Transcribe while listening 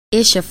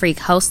It's your freak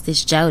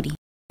hostess, Jody,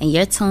 and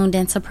you're tuned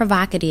into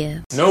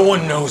Provocative. No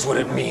one knows what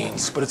it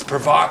means, but it's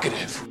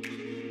provocative.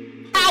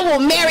 I will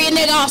marry a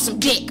nigga off some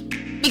dick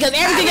because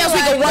everything else we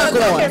can work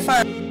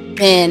on.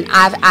 And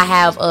I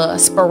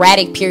have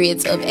sporadic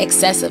periods of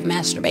excessive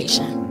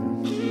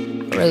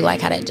masturbation. I really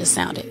like how that just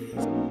sounded.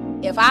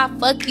 If I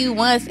fuck you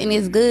once and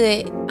it's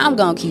good, I'm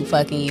gonna keep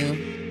fucking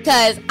you.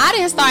 Because I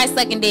didn't start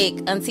sucking dick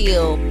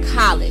until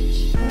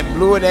college.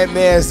 Blew in that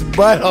man's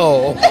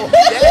butthole.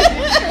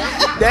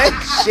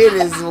 That shit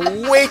is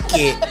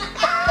wicked.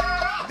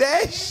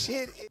 That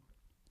shit is...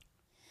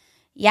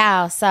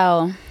 Y'all,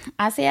 so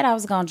I said I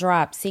was going to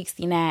drop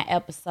 69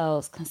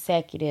 episodes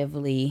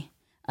consecutively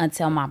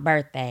until my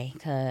birthday,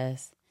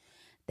 because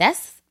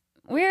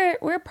we're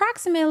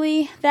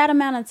approximately that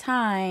amount of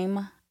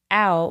time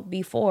out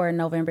before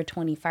November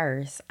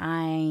 21st.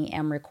 I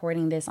am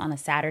recording this on a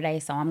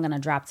Saturday, so I'm going to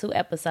drop 2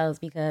 episodes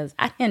because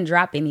I didn't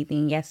drop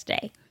anything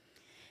yesterday.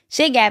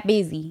 Shit got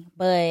busy,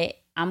 but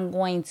I'm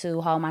going to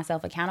hold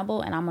myself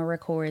accountable and I'm going to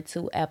record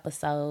 2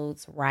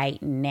 episodes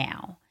right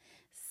now.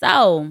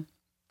 So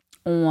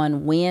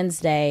on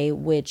Wednesday,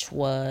 which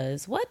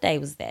was, what day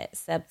was that?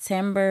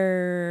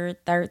 September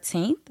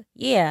 13th?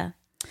 Yeah.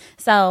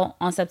 So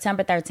on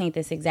September 13th,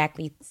 it's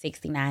exactly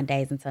 69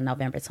 days until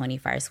November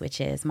 21st,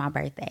 which is my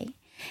birthday.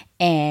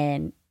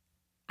 And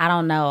I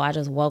don't know, I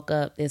just woke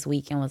up this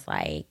week and was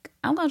like,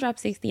 I'm going to drop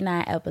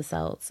 69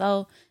 episodes.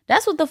 So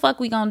that's what the fuck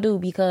we going to do,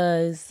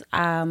 because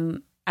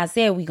I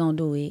said we going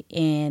to do it.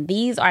 And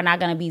these are not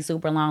going to be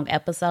super long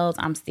episodes.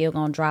 I'm still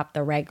going to drop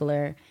the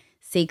regular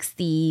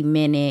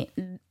 60-minute.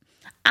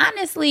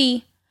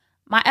 Honestly,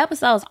 my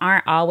episodes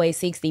aren't always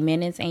 60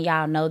 minutes. And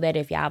y'all know that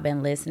if y'all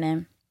been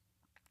listening.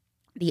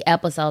 The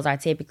episodes are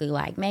typically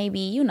like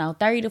maybe,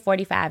 30 to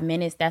 45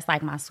 minutes. That's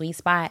like my sweet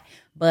spot.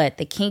 But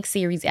the Kink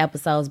series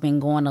episodes been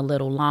going a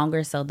little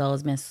longer. So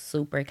those been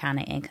super kind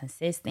of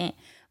inconsistent.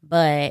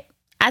 But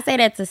I say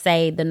that to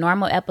say the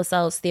normal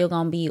episode's still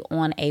going to be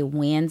on a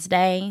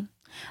Wednesday.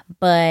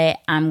 But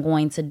I'm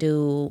going to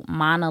do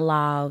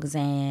monologues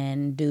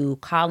and do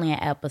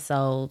call-in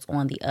episodes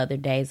on the other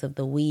days of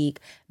the week.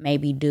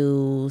 Maybe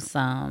do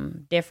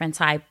some different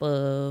type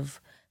of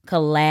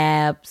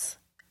collabs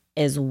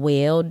as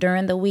well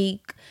during the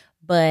week.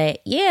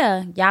 But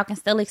yeah, y'all can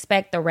still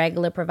expect the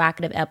regular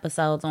provocative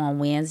episodes on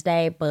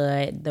Wednesday,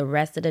 but the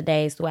rest of the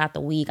days throughout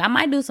the week, I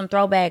might do some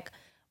throwback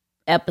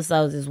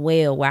episodes as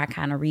well, where I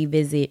kind of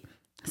revisit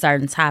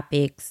certain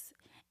topics.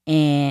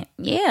 And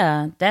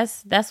yeah,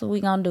 that's what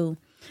we gonna do.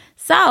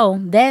 So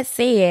that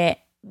said,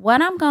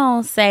 what I'm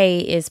gonna say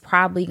is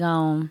probably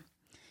y'all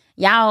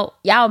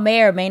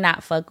may or may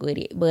not fuck with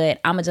it,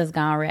 but I'm just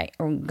gonna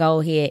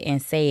go ahead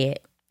and say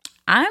it.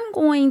 I'm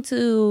going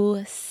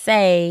to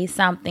say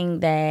something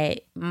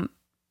that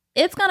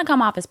it's going to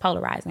come off as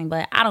polarizing,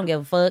 but I don't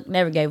give a fuck.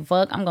 Never gave a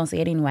fuck. I'm going to say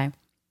it anyway.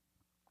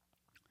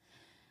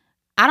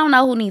 I don't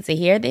know who needs to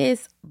hear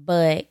this,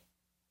 but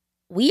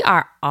we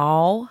are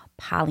all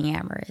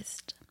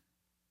polyamorous.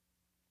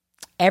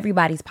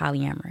 Everybody's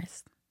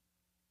polyamorous.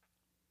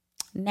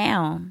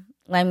 Now,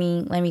 let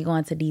me go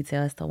into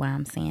detail as to why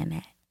I'm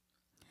saying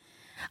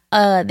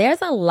that.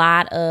 There's a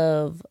lot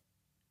of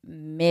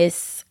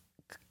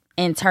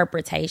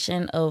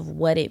interpretation of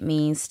what it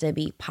means to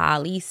be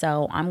poly.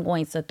 So I'm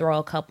going to throw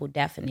a couple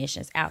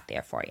definitions out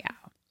there for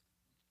y'all.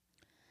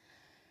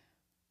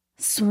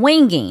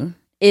 Swinging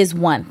is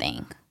one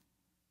thing.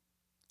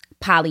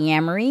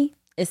 Polyamory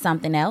is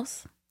something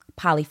else.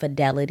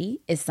 Polyfidelity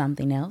is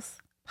something else.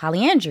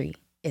 Polyandry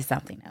is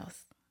something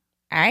else.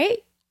 All right?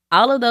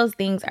 All of those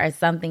things are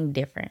something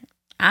different.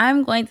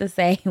 I'm going to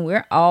say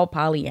we're all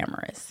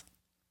polyamorous.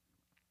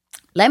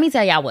 Let me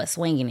tell y'all what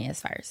swinging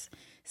is first.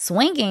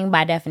 Swinging,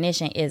 by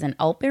definition, is an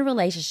open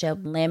relationship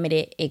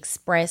limited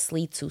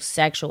expressly to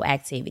sexual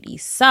activity.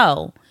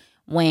 So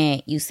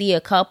when you see a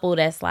couple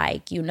that's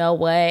like, you know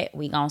what,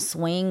 we gonna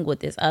swing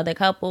with this other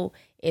couple,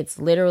 it's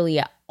literally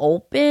an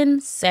open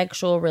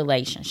sexual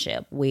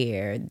relationship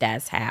where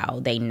that's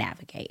how they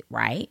navigate,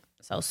 right?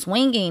 So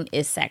swinging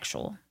is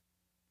sexual.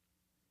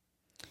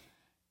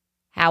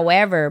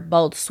 However,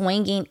 both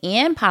swinging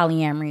and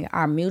polyamory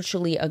are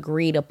mutually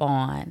agreed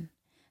upon.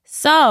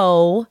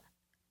 So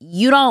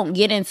you don't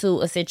get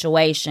into a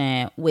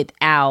situation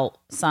without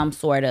some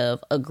sort of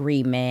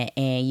agreement,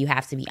 and you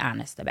have to be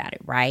honest about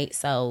it, right?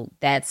 So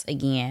that's,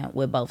 again,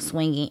 with both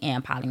swinging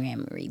and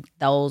polyamory.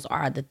 Those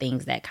are the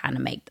things that kind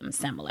of make them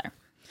similar.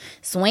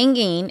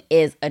 Swinging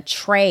is a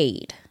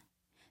trade.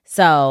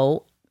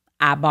 So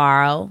I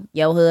borrow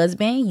your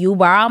husband, you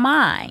borrow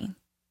mine.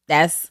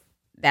 That's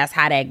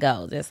how that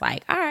goes. It's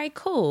like, all right,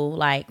 cool.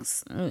 Like,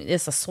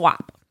 it's a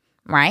swap,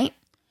 right?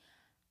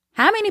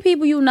 How many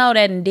people you know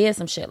that did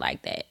some shit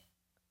like that?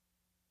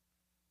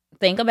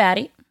 Think about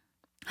it.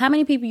 How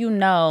many people you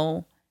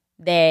know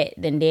that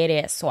then did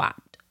that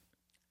swapped?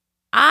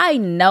 I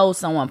know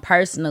someone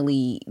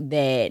personally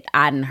that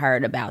I done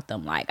heard about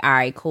them. Like, all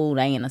right, cool,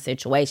 they in a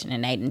situation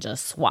and they done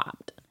just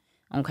swapped.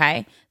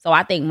 Okay? So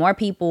I think more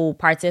people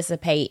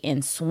participate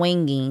in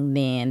swinging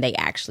than they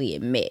actually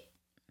admit.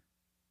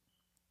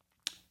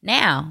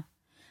 Now,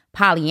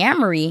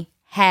 Polyamory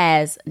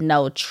has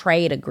no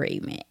trade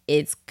agreement.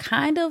 It's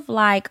kind of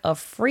like a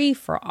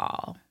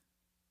free-for-all.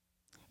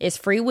 It's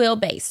free will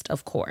based,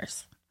 of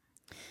course.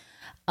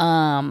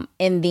 And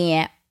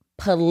then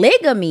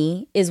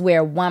polygamy is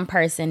where one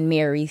person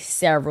marries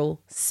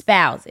several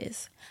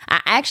spouses.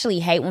 I actually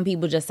hate when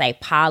people just say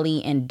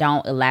poly and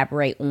don't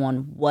elaborate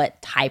on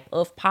what type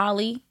of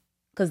poly,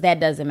 because that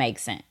doesn't make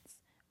sense,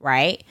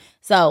 right?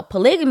 So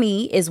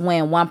polygamy is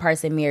when one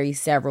person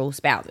marries several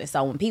spouses.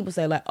 So when people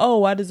say like,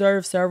 oh, I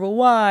deserve several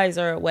wives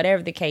or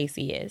whatever the case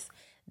is,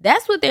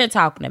 that's what they're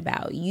talking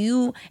about.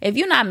 If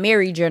you're not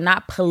married, you're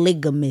not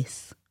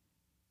polygamous.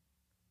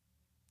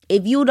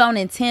 If you don't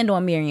intend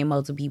on marrying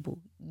multiple people,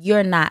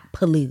 you're not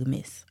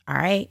polygamous. All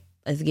right?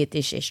 Let's get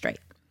this shit straight.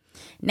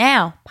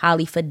 Now,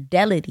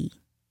 polyfidelity.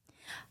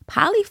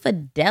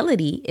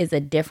 Polyfidelity is a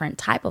different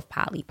type of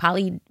poly.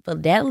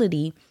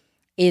 Polyfidelity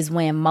is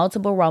when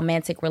multiple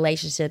romantic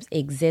relationships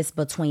exist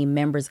between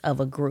members of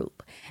a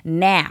group.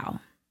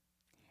 Now,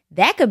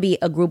 that could be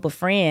a group of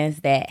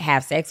friends that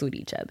have sex with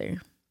each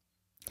other.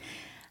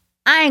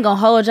 I ain't gonna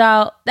hold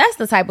y'all. That's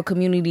the type of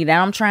community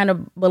that I'm trying to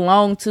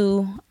belong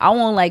to. I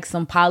want like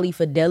some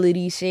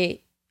polyfidelity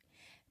shit.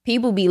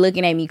 People be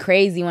looking at me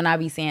crazy when I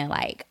be saying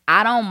like,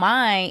 I don't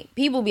mind.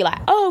 People be like,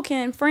 oh,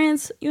 can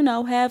friends,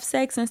 have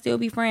sex and still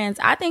be friends?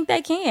 I think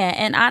they can.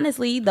 And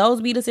honestly,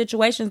 those be the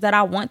situations that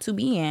I want to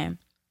be in.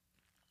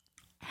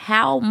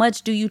 How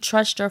much do you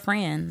trust your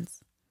friends?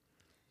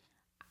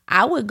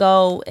 I would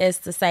go as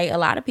to say a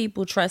lot of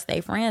people trust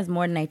their friends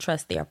more than they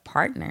trust their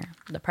partner,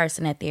 the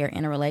person that they're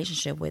in a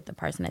relationship with, the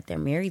person that they're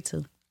married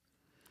to.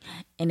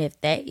 And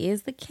if that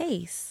is the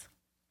case,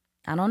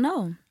 I don't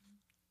know.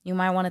 You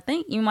might want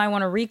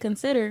to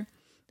reconsider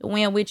the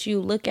way in which you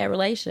look at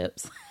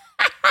relationships,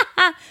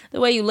 the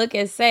way you look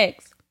at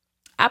sex.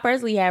 I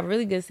personally have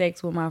really good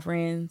sex with my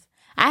friends.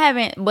 I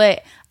haven't,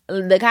 but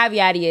the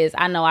caveat is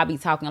I know I be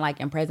talking like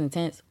in present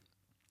tense.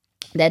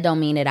 That don't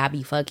mean that I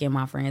be fucking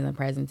my friends in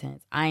present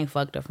tense. I ain't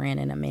fucked a friend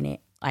in a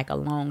minute, like a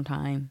long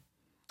time.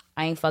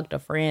 I ain't fucked a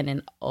friend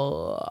in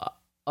a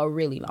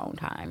really long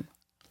time.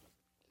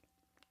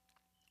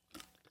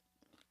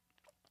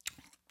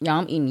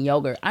 Y'all, I'm eating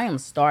yogurt. I am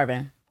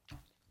starving.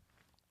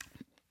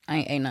 I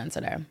ain't ate nothing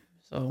today.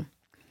 So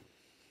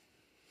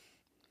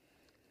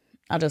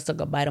I just took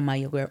a bite of my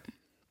yogurt.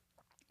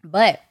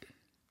 But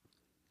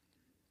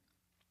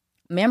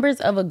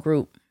members of a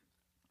group.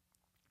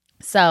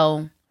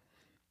 So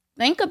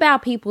think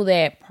about people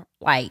that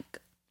like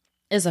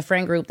it's a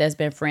friend group that's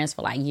been friends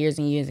for like years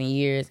and years and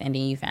years. And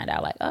then you found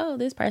out like, oh,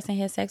 this person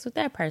has sex with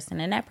that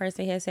person. And that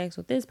person has sex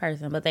with this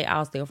person. But they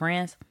all still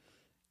friends.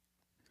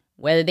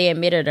 Whether they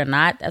admit it or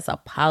not, that's a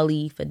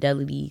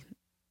polyfidelity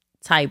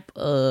type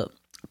of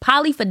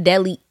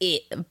fidelity-ish.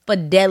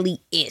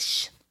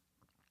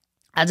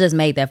 I just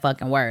made that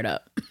fucking word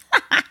up.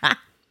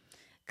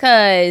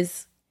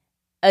 Because,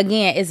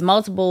 again, it's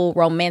multiple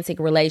romantic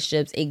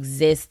relationships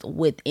exist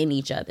within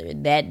each other.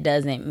 That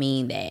doesn't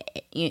mean that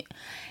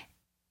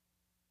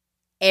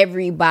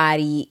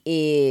everybody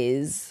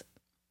is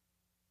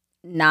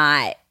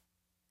not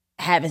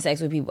having sex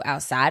with people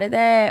outside of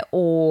that,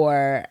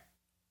 or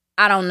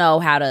I don't know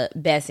how to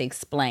best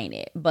explain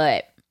it,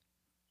 but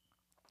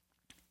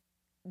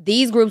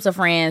these groups of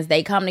friends,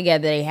 they come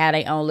together, they have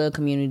their own little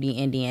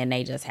community, and then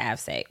they just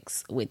have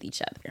sex with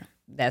each other.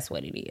 That's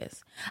what it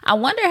is. I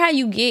wonder how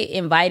you get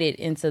invited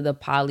into the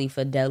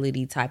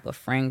polyfidelity type of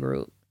friend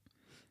group.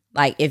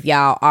 Like if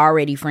y'all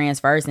already friends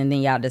first and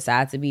then y'all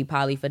decide to be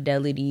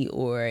polyfidelity,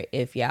 or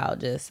if y'all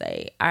just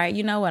say, all right,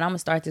 you know what, I'm going to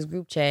start this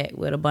group chat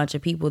with a bunch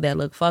of people that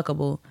look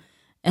fuckable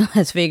and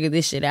let's figure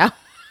this shit out.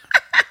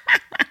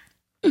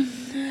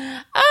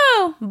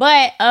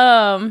 But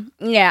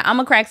yeah, I'm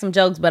gonna crack some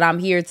jokes, but I'm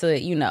here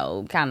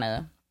to, kind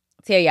of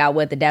tell y'all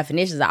what the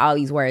definitions of all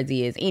these words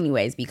is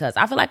anyways, because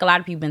I feel like a lot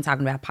of people been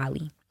talking about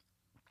poly.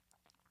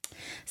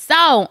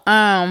 So,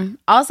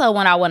 also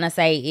what I want to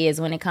say is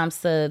when it comes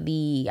to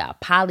the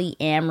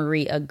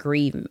polyamory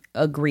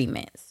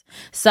agreements.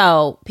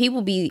 So,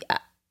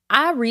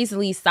 I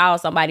recently saw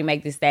somebody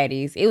make this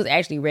status. It was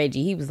actually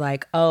Reggie. He was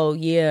like, oh,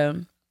 yeah,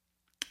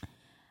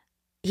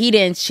 he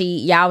didn't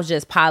cheat. Y'all was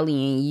just poly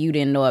and you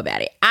didn't know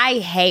about it. I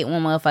hate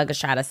when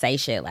motherfuckers try to say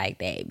shit like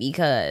that,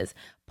 because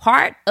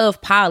part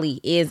of poly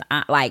is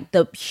like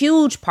the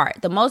huge part.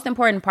 The most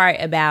important part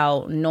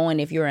about knowing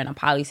if you're in a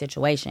poly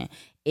situation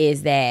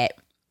is that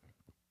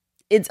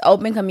it's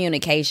open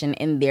communication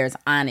and there's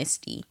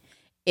honesty.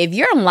 If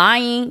you're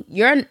lying,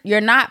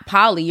 you're not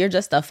poly. You're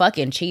just a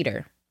fucking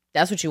cheater.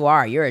 That's what you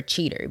are. You're a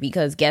cheater,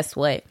 because guess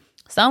what?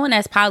 Someone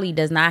that's poly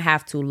does not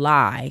have to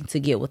lie to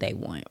get what they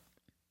want.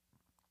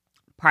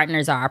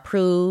 Partners are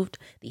approved.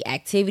 The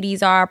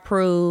activities are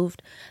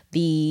approved.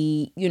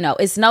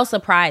 It's no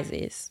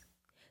surprises.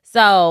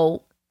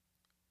 So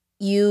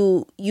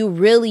you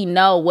really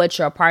know what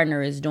your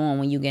partner is doing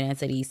when you get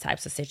into these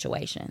types of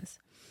situations.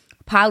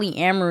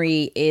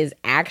 Polyamory is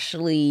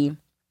actually,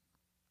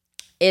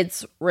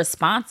 it's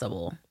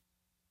responsible.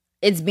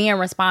 It's being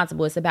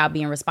responsible. It's about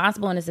being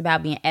responsible, and it's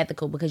about being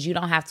ethical, because you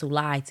don't have to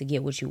lie to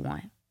get what you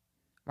want.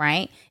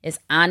 right? It's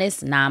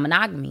honest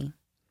non-monogamy.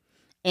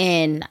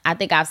 And I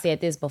think I've said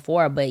this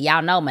before, but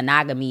y'all know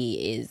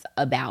monogamy is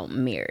about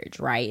marriage,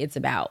 right? It's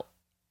about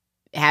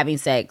having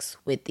sex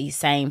with the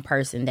same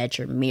person that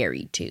you're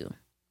married to.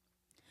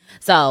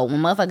 So when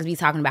motherfuckers be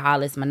talking about all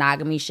this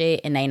monogamy shit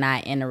and they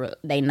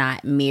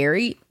not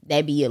married,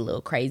 that be a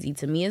little crazy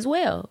to me as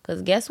well.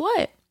 Because guess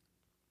what?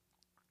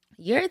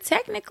 You're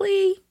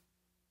technically,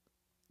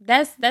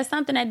 that's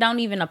something that don't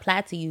even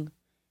apply to you.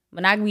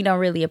 Monogamy don't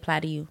really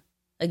apply to you.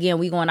 Again,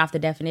 we going off the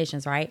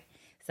definitions, right?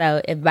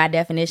 So if by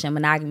definition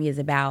monogamy is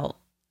about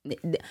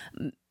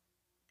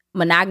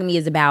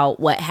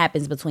what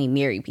happens between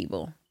married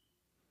people,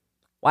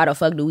 why the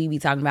fuck do we be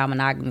talking about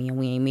monogamy and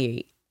we ain't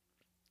married?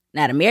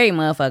 Now the married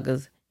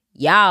motherfuckers,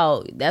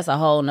 y'all, that's a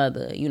whole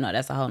nother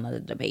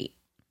debate.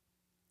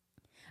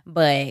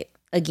 But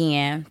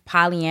again,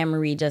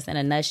 polyamory, just in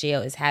a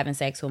nutshell, is having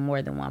sex with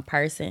more than one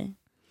person.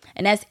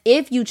 And that's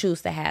if you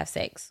choose to have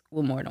sex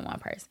with more than one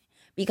person.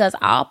 Because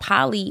all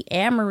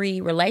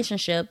polyamory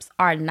relationships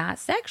are not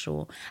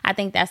sexual. I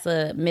think that's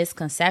a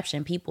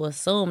misconception. People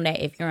assume that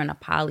if you're in a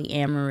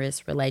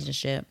polyamorous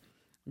relationship,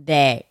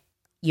 that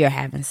you're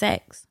having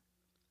sex.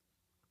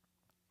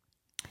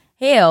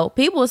 Hell,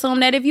 people assume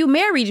that if you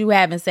married, you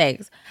having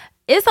sex.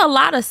 It's a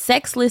lot of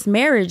sexless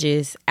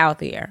marriages out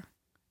there.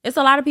 It's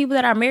a lot of people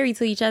that are married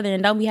to each other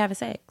and don't be having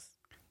sex.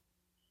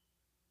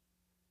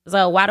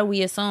 So why do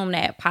we assume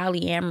that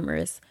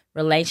polyamorous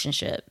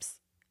relationships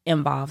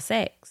involve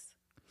sex?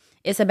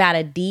 It's about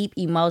a deep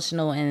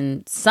emotional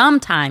and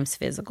sometimes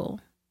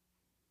physical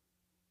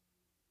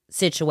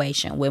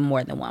situation with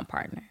more than one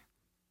partner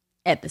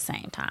at the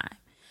same time.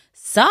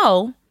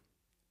 So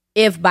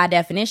if by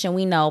definition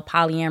we know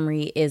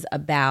polyamory is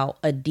about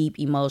a deep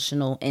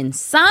emotional and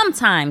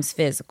sometimes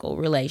physical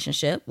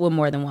relationship with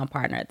more than one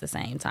partner at the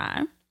same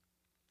time,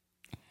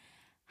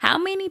 how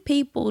many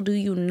people do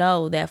you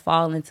know that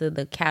fall into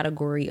the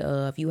category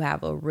of you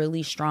have a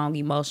really strong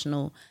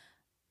emotional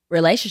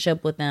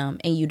relationship with them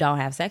and you don't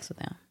have sex with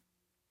them?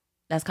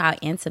 That's called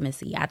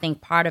intimacy. I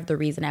think part of the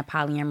reason that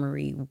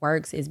polyamory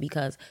works is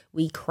because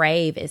we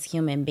crave as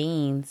human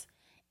beings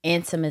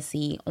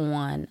intimacy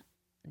on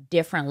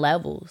different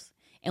levels,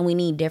 and we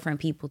need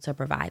different people to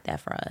provide that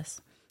for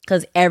us,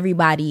 because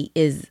everybody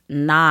is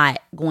not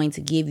going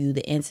to give you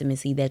the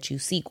intimacy that you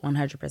seek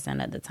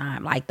 100% of the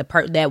time. Like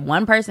that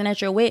one person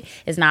that you're with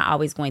is not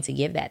always going to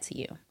give that to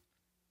you.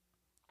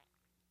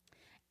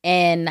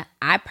 And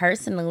I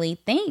personally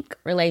think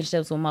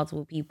relationships with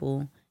multiple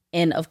people,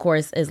 and of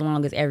course, as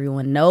long as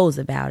everyone knows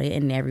about it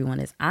and everyone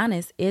is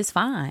honest, is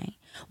fine.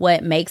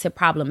 What makes it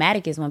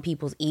problematic is when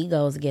people's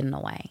egos get in the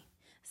way.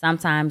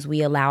 Sometimes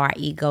we allow our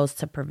egos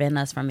to prevent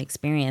us from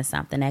experiencing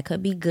something that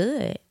could be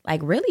good,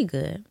 like really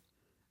good.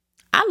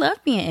 I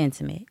love being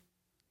intimate.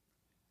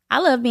 I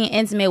love being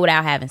intimate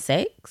without having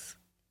sex.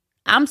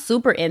 I'm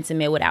super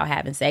intimate without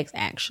having sex,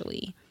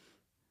 actually.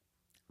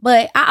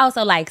 But I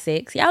also like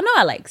sex. Y'all know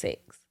I like sex.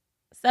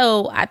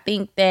 So I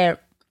think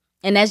that,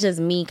 and that's just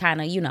me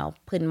kind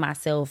of, putting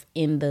myself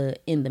in the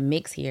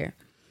mix here.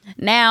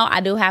 Now,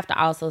 I do have to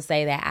also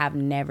say that I've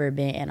never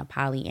been in a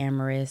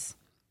polyamorous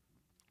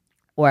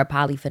or a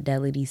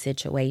polyfidelity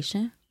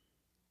situation.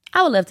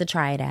 I would love to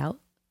try it out.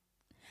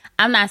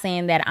 I'm not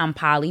saying that I'm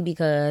poly,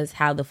 because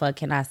how the fuck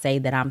can I say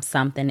that I'm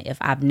something if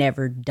I've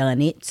never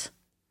done it?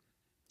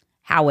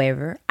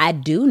 However, I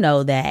do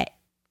know that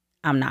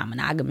I'm not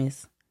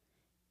monogamous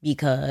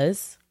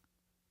because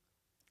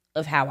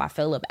of how I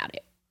feel about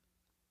it.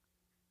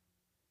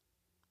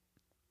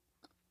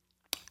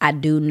 I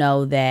do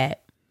know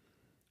that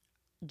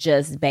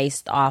just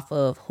based off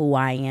of who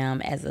I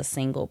am as a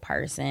single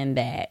person,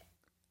 that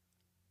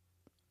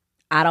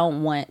I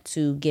don't want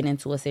to get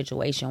into a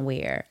situation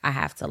where I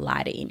have to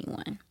lie to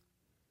anyone.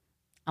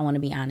 I want to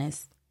be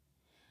honest.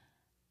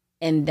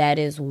 And that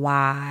is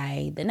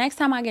why the next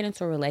time I get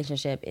into a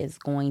relationship is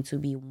going to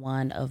be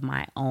one of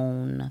my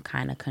own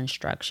kind of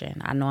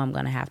construction. I know I'm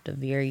going to have to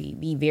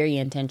be very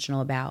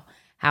intentional about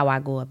how I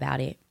go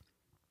about it.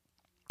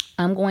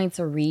 I'm going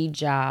to read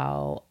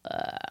y'all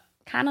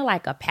kind of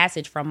like a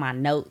passage from my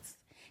notes,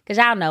 because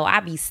y'all know I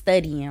be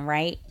studying,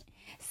 right?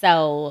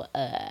 So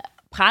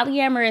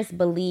polyamorous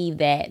believe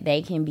that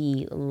they can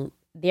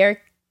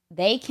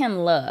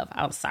love.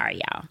 I'm sorry,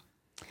 y'all.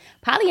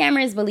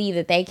 Polyamorous believe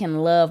that they can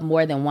love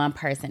more than one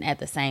person at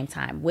the same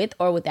time, with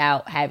or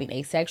without having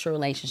a sexual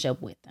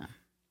relationship with them.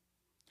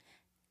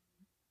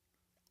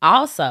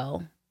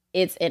 Also,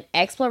 it's an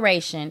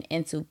exploration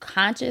into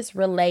conscious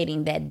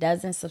relating that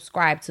doesn't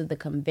subscribe to the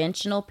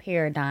conventional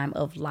paradigm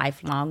of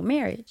lifelong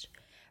marriage.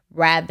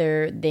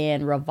 Rather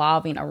than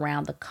revolving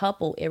around the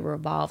couple, it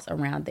revolves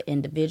around the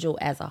individual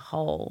as a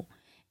whole,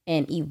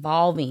 an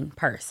evolving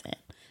person.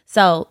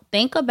 So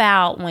think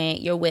about when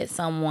you're with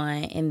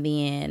someone and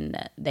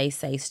then they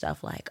say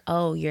stuff like,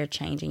 oh, you're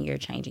changing, you're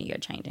changing, you're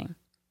changing.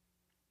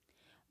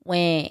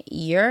 When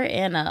you're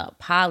in a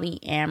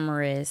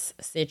polyamorous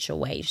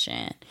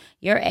situation,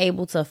 you're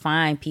able to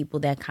find people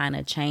that kind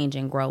of change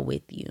and grow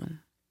with you.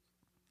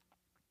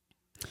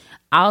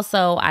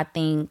 Also, I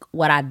think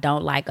what I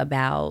don't like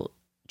about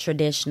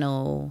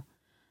traditional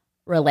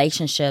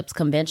relationships,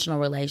 conventional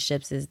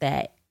relationships, is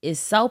that it's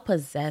so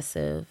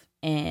possessive,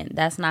 and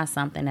that's not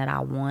something that I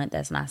want.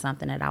 That's not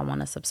something that I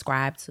want to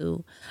subscribe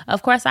to.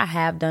 Of course, I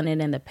have done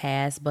it in the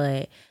past,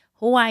 but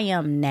who I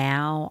am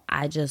now,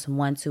 I just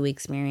want to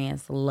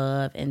experience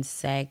love and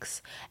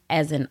sex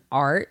as an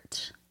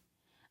art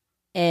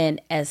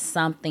and as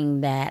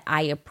something that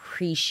I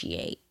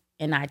appreciate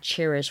and I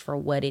cherish for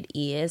what it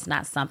is,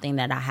 not something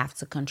that I have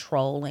to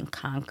control and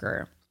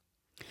conquer.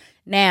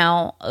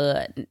 Now,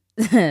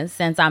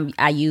 since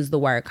I use the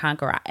word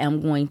conquer, I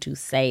am going to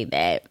say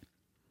that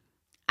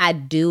I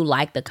do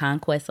like the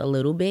conquest a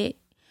little bit,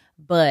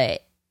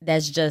 but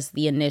that's just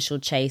the initial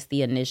chase,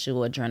 the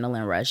initial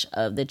adrenaline rush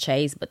of the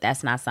chase, but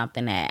that's not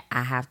something that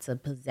I have to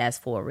possess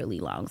for a really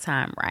long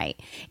time, right?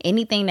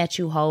 Anything that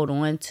you hold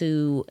on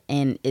to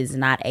and is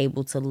not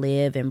able to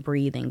live and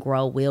breathe and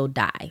grow will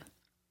die.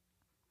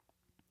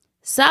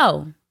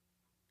 So,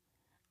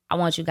 I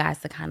want you guys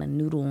to kind of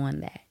noodle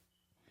on that.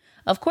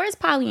 Of course,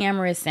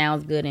 polyamorous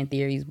sounds good in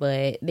theories,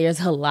 but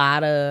there's a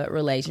lot of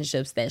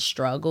relationships that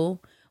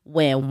struggle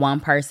when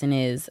one person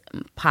is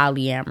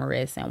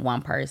polyamorous and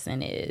one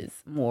person is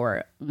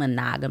more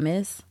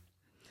monogamous.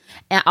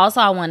 And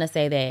also, I want to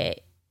say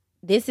that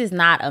this is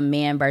not a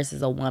man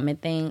versus a woman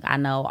thing. I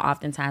know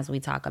oftentimes we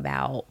talk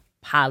about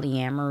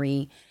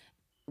polyamory,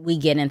 we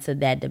get into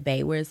that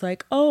debate where it's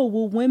like, oh,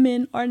 well,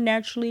 women are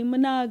naturally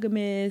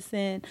monogamous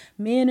and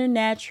men are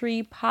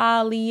naturally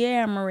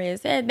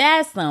polyamorous.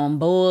 That's some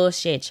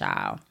bullshit,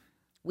 y'all.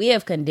 We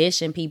have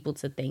conditioned people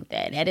to think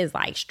that. That is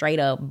like straight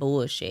up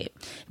bullshit.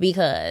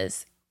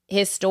 Because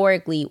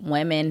historically,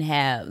 women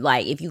have,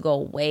 like, if you go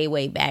way,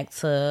 way back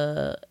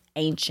to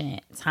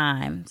ancient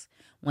times,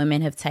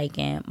 women have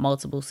taken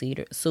multiple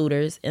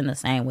suitors in the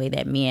same way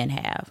that men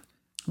have.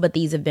 But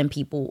these have been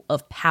people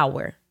of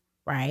power,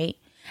 right?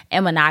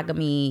 And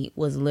monogamy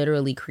was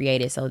literally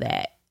created so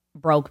that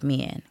broke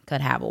men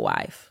could have a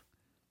wife.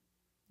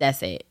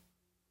 That's it.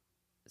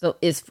 So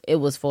it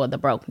was for the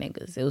broke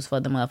niggas. It was for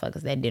the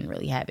motherfuckers that didn't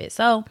really have it.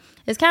 So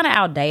it's kind of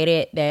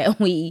outdated that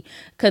we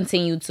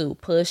continue to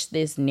push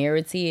this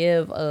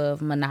narrative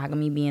of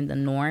monogamy being the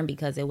norm,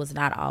 because it was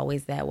not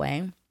always that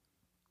way.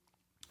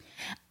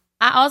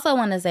 I also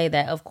want to say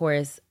that, of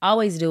course,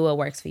 always do what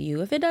works for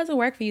you. If it doesn't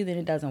work for you, then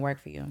it doesn't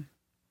work for you.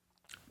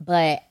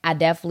 But I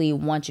definitely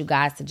want you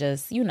guys to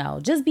just,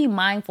 just be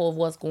mindful of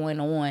what's going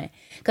on,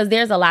 because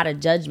there's a lot of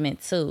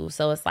judgment too.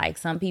 So it's like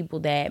some people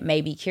that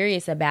may be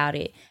curious about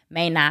it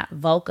may not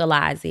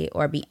vocalize it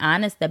or be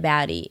honest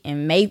about it,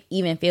 and may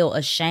even feel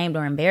ashamed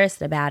or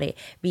embarrassed about it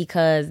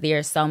because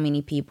there's so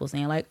many people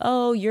saying like,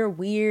 oh, you're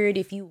weird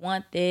if you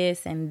want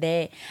this and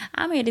that.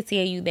 I'm here to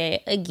tell you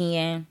that,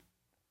 again,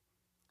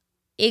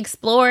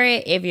 explore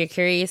it if you're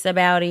curious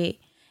about it.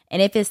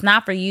 And if it's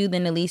not for you,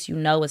 then at least you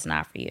know it's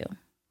not for you.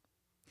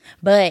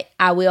 But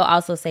I will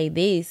also say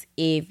this: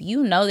 if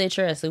you know that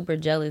you're a super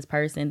jealous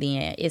person,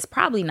 then it's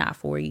probably not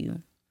for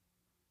you.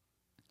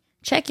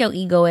 Check your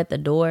ego at the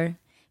door.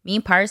 Me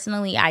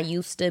personally, I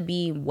used to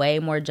be way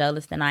more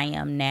jealous than I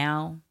am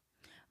now.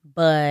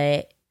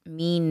 But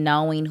me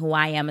knowing who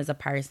I am as a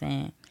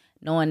person,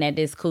 knowing that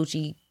this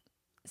coochie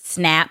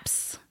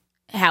snaps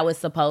how it's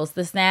supposed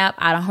to snap,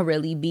 I don't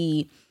really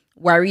be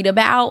worried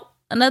about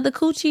another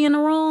coochie in the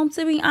room,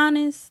 to be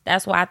honest.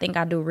 That's why I think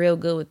I do real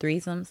good with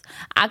threesomes.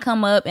 I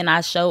come up and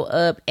I show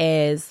up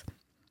as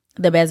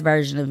the best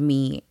version of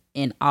me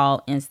in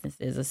all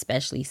instances,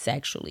 especially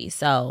sexually.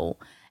 So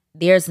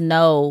there's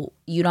no,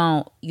 you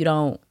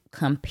don't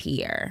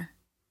compare.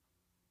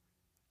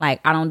 Like,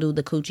 I don't do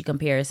the coochie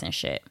comparison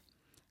shit,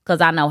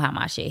 because I know how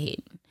my shit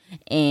hitting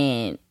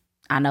and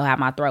I know how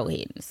my throat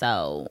hitting.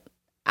 So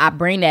I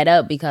bring that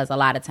up because a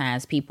lot of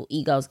times people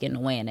egos get in the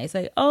way and they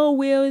say, oh,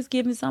 well, it's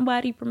giving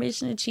somebody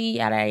permission to cheat,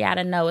 yada,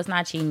 yada. No, it's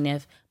not cheating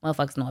if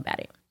motherfuckers know about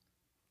it.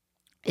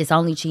 It's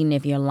only cheating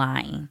if you're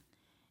lying.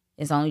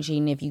 It's only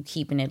cheating if you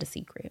keeping it a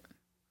secret.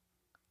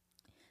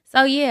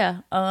 So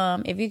yeah,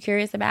 if you're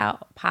curious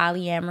about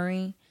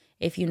polyamory,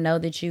 if you know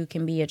that you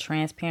can be a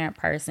transparent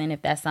person,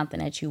 if that's something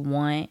that you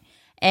want.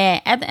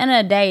 And at the end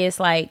of the day,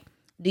 it's like,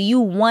 do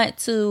you want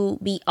to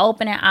be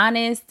open and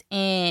honest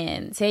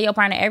and tell your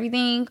partner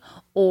everything?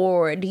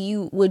 Or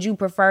would you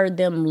prefer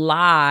them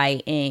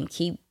lie and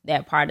keep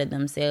that part of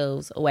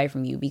themselves away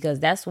from you? Because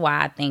that's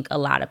why I think a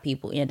lot of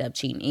people end up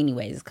cheating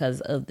anyways, because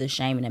of the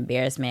shame and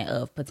embarrassment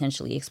of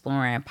potentially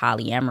exploring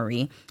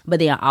polyamory. But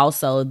then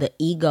also the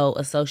ego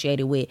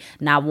associated with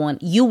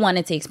you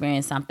wanted to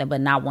experience something,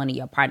 but not wanting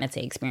your partner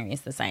to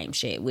experience the same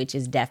shit, which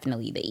is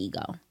definitely the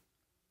ego.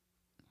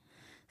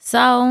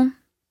 So,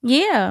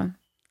 yeah.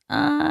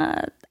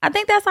 I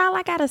think that's all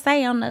I gotta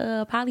say on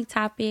the poly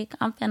topic.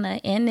 I'm finna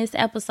end this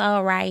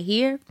episode right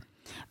here.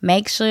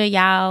 Make sure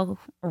y'all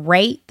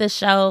rate the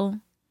show.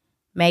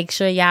 Make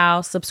sure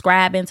y'all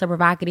subscribe into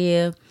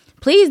Provocative.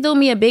 Please do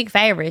me a big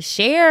favor.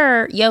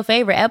 Share your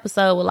favorite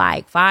episode with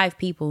like 5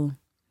 people.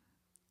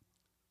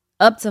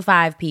 Up to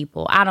 5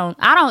 people.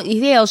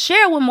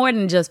 Share with more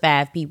than just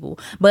 5 people.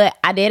 But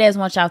I did just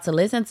want y'all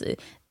to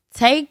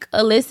take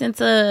a listen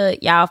to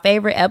y'all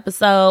favorite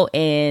episode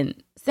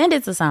and send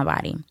it to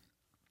somebody.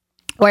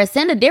 Or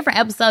send a different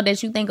episode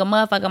that you think a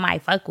motherfucker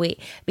might fuck with.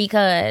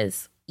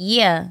 Because,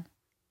 yeah,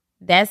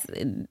 that's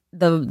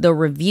the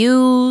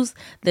reviews,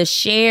 the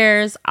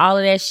shares, all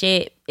of that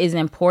shit is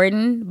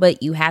important.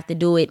 But you have to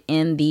do it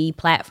in the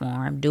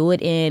platform. Do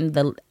it in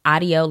the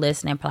audio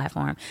listening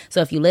platform.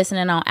 So if you're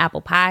listening on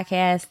Apple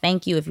Podcasts,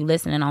 thank you. If you're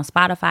listening on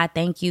Spotify,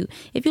 thank you.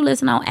 If you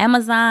listen on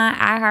Amazon,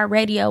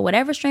 iHeartRadio,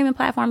 whatever streaming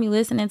platform you're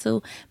listening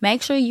to,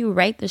 make sure you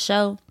rate the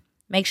show.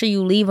 Make sure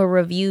you leave a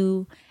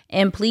review.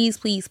 And please,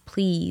 please,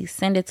 please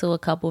send it to a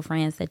couple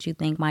friends that you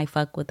think might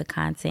fuck with the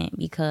content.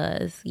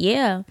 Because,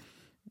 yeah,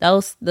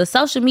 the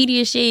social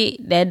media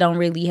shit, that don't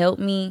really help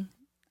me.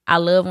 I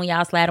love when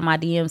y'all slide on my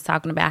DMs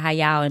talking about how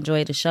y'all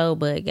enjoy the show.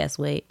 But guess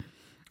what?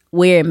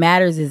 Where it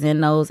matters is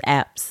in those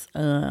apps.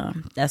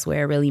 That's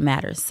where it really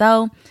matters.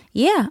 So,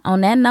 yeah,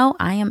 on that note,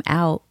 I am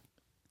out.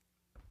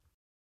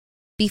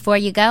 Before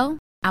you go,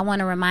 I want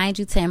to remind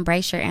you to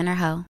embrace your inner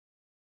hoe.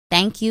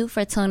 Thank you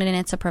for tuning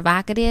in to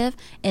Provocative,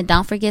 and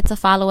don't forget to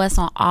follow us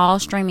on all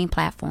streaming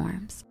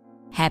platforms.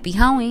 Happy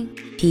hoeing.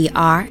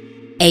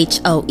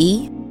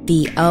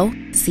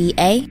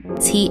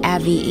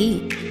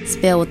 PRHOEVOCATIVE.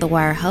 Spell with the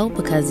word hoe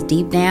because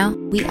deep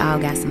down, we all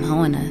got some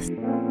hoe in us.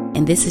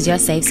 And this is your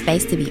safe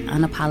space to be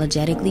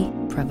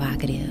unapologetically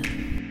provocative.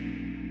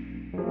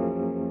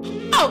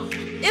 Oh,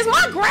 is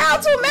my growl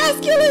too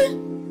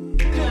masculine?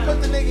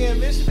 Put the nigga in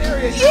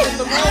missionary.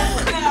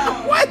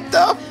 Yeah. What?